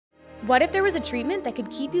What if there was a treatment that could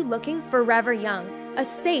keep you looking forever young? A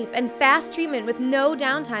safe and fast treatment with no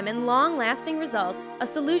downtime and long-lasting results. A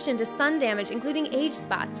solution to sun damage including age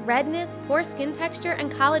spots, redness, poor skin texture,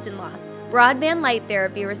 and collagen loss. Broadband light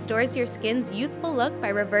therapy restores your skin's youthful look by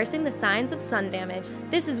reversing the signs of sun damage.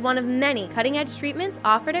 This is one of many cutting-edge treatments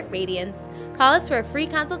offered at Radiance. Call us for a free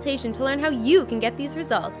consultation to learn how you can get these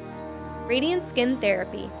results. Radiance Skin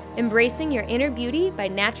Therapy, embracing your inner beauty by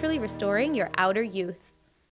naturally restoring your outer youth.